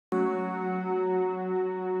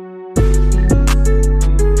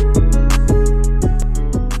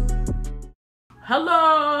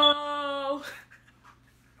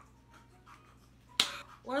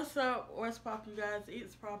What's pop, you guys?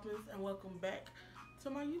 It's Promise, and welcome back to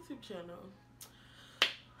my YouTube channel.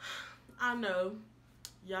 I know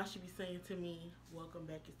y'all should be saying to me, welcome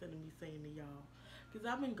back, instead of me saying to y'all, because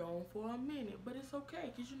I've been gone for a minute, but it's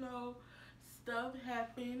okay, because you know, stuff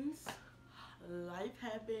happens, life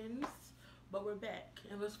happens, but we're back,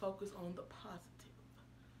 and let's focus on the positive.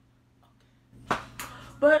 Okay.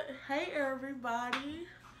 But hey everybody,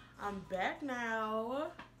 I'm back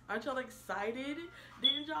now. Aren't y'all excited?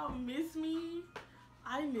 Didn't y'all miss me?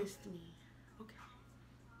 I missed me. Okay.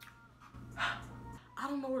 I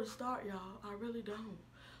don't know where to start, y'all. I really don't.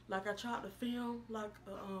 Like, I tried to film like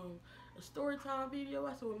a story time video.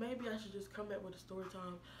 I said, well, maybe I should just come back with a story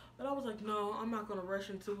time. But I was like, no, I'm not gonna rush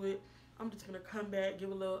into it. I'm just gonna come back,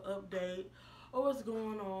 give a little update on what's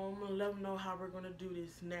going on. I'm gonna let them know how we're gonna do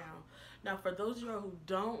this now. Now, for those of y'all who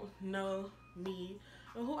don't know me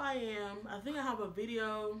and who I am, I think I have a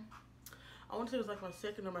video. I want to say it was like my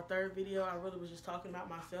second or my third video. I really was just talking about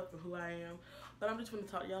myself and who I am. But I'm just going to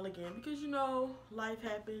talk to y'all again because, you know, life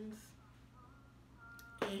happens.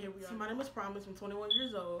 And here we are. So my name is Promise. I'm 21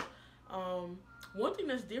 years old. One thing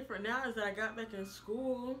that's different now is that I got back in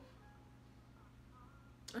school.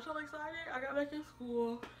 Aren't y'all excited? I got back in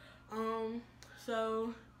school. And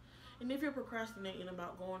if you're procrastinating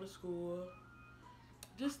about going to school,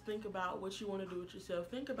 just think about what you want to do with yourself.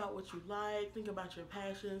 Think about what you like. Think about your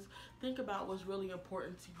passions. Think about what's really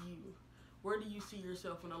important to you. Where do you see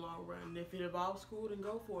yourself in the long run? And if it involves school, then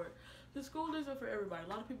go for it. Because school isn't for everybody. A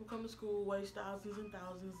lot of people come to school, waste thousands and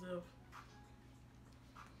thousands of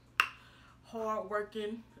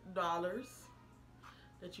hard-working dollars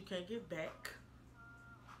that you can't get back.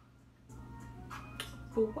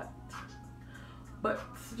 For what? But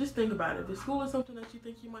just think about it. If school is something that you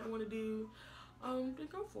think you might want to do, then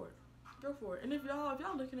go for it. Go for it. And if y'all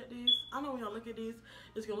looking at this, I know when y'all look at this,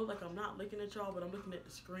 it's gonna look like I'm not looking at y'all, but I'm looking at the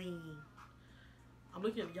screen. I'm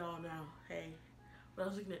looking at y'all now, hey. But I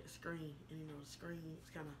was looking at the screen, and you know, the screen is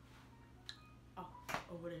kinda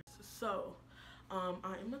over there. So, I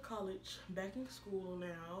am in college, back in school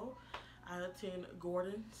now. I attend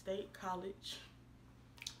Gordon State College.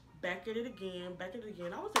 Back at it again. I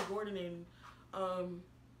was at Gordon in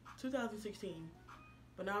 2016,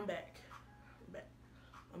 but now I'm back.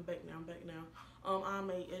 I'm back now. I'm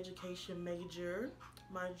a education major.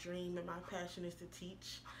 My dream and my passion is to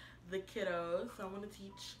teach the kiddos. I want to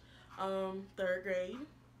teach third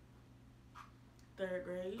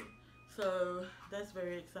grade. So that's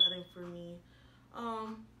very exciting for me.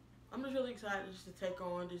 I'm just really excited just to take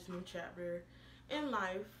on this new chapter in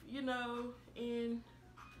life, you know, and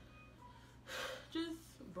just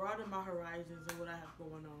broaden my horizons and what I have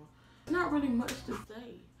going on. Not really much to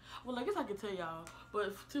say. Well, I guess I could tell y'all,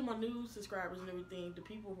 but to my new subscribers and everything, the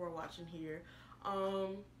people who are watching here,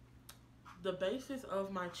 the basis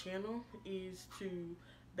of my channel is to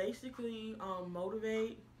basically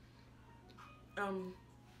motivate young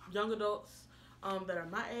adults that are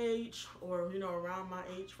my age, or you know, around my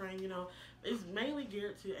age frame. You know, it's mainly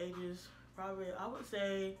geared to ages, probably I would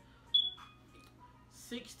say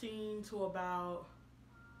 16 to about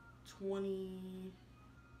 20.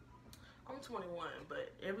 I'm 21,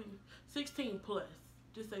 but every 16 plus,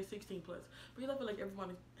 just say 16 plus, because I feel like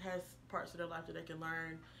everyone has parts of their life that they can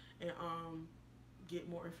learn and get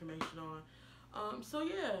more information on. So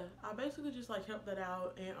yeah, I basically just like help that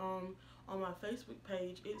out. And on my Facebook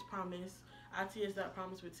page, It's Promise,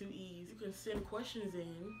 its.promisee with 2 E's, you can send questions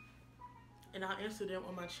in and I'll answer them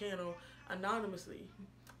on my channel anonymously.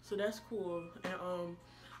 So that's cool. And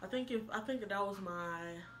I think that was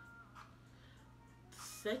my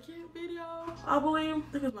second video, I believe. I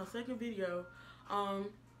think it was my second video.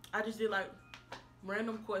 I just did like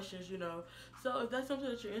random questions, you know. So if that's something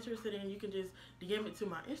that you're interested in, you can just DM it to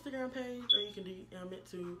my Instagram page, or you can DM it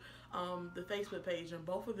to the Facebook page, and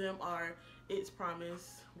both of them are It's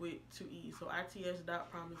Promise with 2 E's. So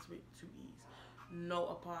its.promisee with 2 E's, no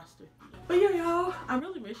apostrophe. But yeah, y'all, I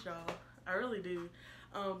really miss y'all. I really do.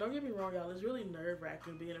 Don't get me wrong, y'all. It's really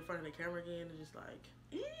nerve-wracking being in front of the camera again and just like,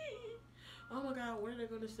 oh my god, what are they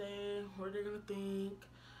gonna say? What are they gonna think?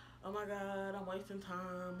 Oh my god, I'm wasting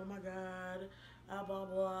time. Oh my god, blah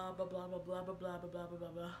blah blah blah blah blah blah blah blah blah blah blah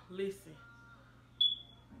blah. Listen,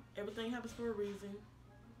 everything happens for a reason.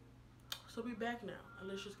 So be back now, and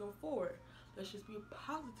let's just go forward. Let's just be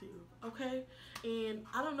positive, okay? And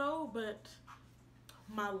I don't know, but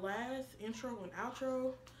my last intro and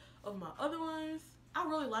outro of my other ones, I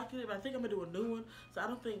really liked it, but I think I'm gonna do a new one. So I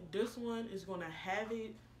don't think this one is gonna have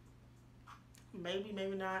it. Maybe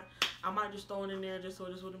not. I might just throw it in there just so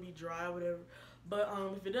this wouldn't be dry or whatever. But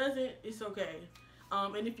if it doesn't, it's okay.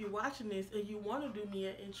 And if you're watching this and you want to do me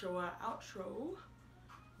an intro or outro,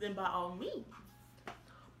 then by all means,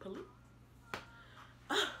 please.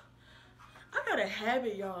 I got a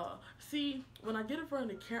habit, y'all. See, when I get in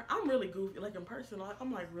front of the camera, I'm really goofy. Like in person,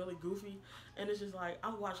 I'm like really goofy, and it's just like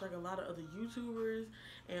I watch like a lot of other YouTubers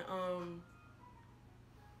and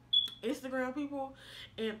Instagram people,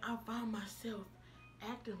 and I find myself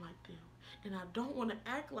acting like them, and I don't want to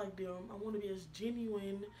act like them. I want to be as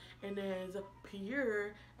genuine and as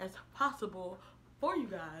pure as possible for you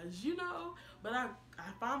guys, you know. But I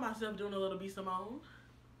find myself doing a little B Simone.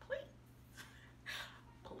 Please,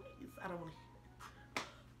 please, I don't want to.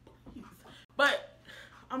 But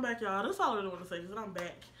I'm back, y'all. That's all I really want to say is that I'm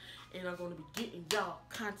back, and I'm going to be getting y'all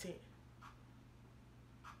content.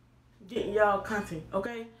 Getting y'all content,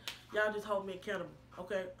 okay? Y'all just hold me accountable,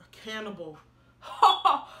 okay? Accountable.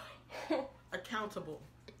 Accountable.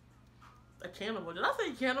 Accountable. Did I say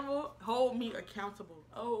accountable? Hold me accountable.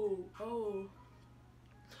 Oh.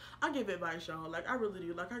 I give advice, y'all. Like, I really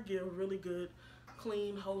do. Like, I give really good,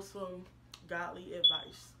 clean, wholesome, godly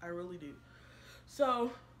advice. I really do.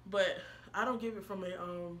 So, but I don't give it from a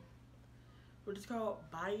what is called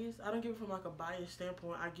bias. I don't give it from like a biased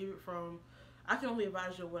standpoint. I give it from, I can only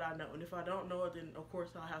advise you what I know, and if I don't know it, then of course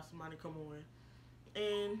I'll have somebody come on,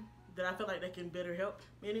 and that I feel like they can better help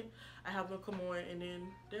in it. I have them come on, and then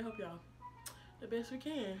they'll help y'all the best we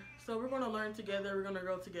can. So we're gonna learn together. We're gonna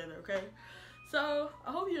grow together. Okay. So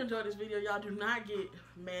I hope you enjoyed this video. Y'all do not get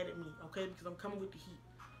mad at me, okay? Because I'm coming with the heat.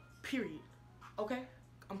 Period. Okay.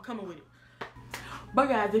 I'm coming with it. But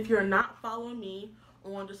guys, if you're not following me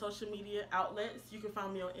on the social media outlets, you can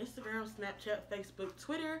find me on Instagram, Snapchat, Facebook,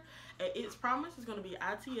 Twitter at its.promisee. It's going to be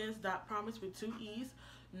its.promisee with 2 E's,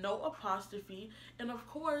 no apostrophe. And of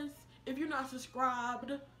course, if you're not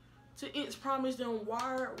subscribed to its.promisee, then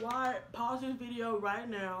why pause this video right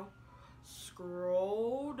now,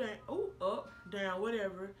 scroll down, up, down,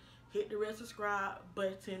 whatever, hit the red subscribe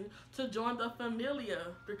button to join the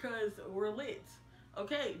familia, because we're lit.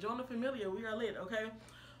 Okay, join the familia. We are lit, okay?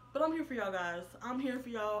 But I'm here for y'all, guys. I'm here for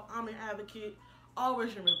y'all. I'm an advocate.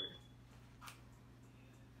 Always remember,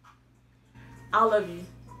 I love you.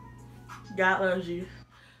 God loves you.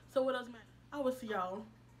 So what else matters? I will see y'all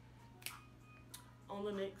on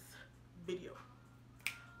the next video.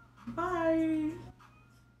 Bye.